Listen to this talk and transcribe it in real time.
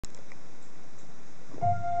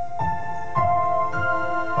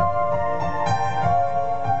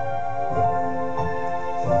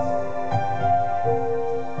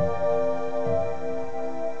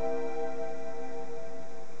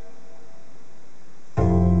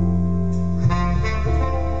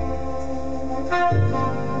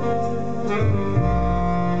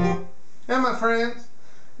my friends.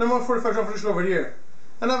 I'm on 45 Jean over here,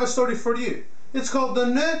 and I have a story for you. It's called The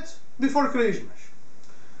Noite Before Christmas.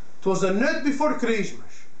 'Twas the night before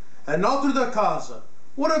Christmas, and all through the casa,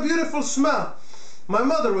 what a beautiful smell! My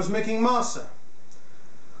mother was making massa.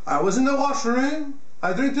 I was in the washroom,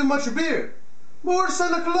 I drink too much beer. But where's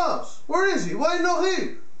Santa Claus? Where is he? Why no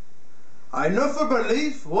here? I know for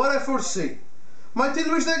belief what I foresee. My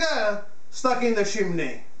till was the guy stuck in the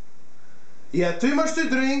chimney. He had too much to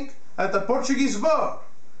drink at the Portuguese bar.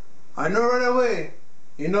 I know right away,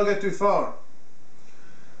 he no get too far.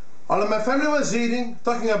 All of my family was eating,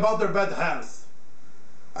 talking about their bad health.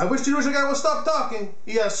 I wish the guy would stop talking.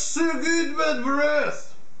 He has so good bad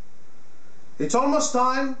breath. It's almost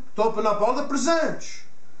time to open up all the presents.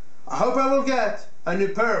 I hope I will get a new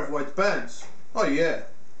pair of white pants. Oh yeah.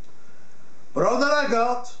 But all that I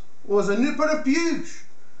got was a new pair of pubes.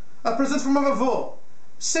 A present from my vovó.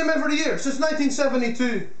 Same every year, since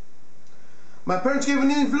 1972. My parents gave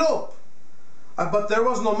an envelope, but there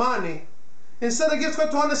was no money. Instead, a gift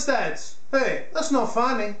got 200 stats. Hey, that's not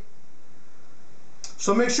funny.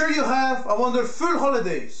 So make sure you have a wonderful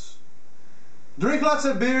holidays. Drink lots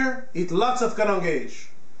of beer, eat lots of caranguejo.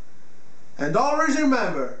 And always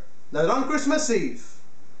remember that on Christmas Eve,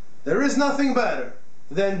 there is nothing better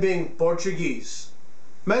than being Portuguese.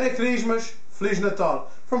 Merry Christmas, Feliz Natal,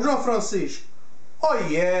 from João Francisco. Oh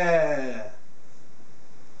yeah!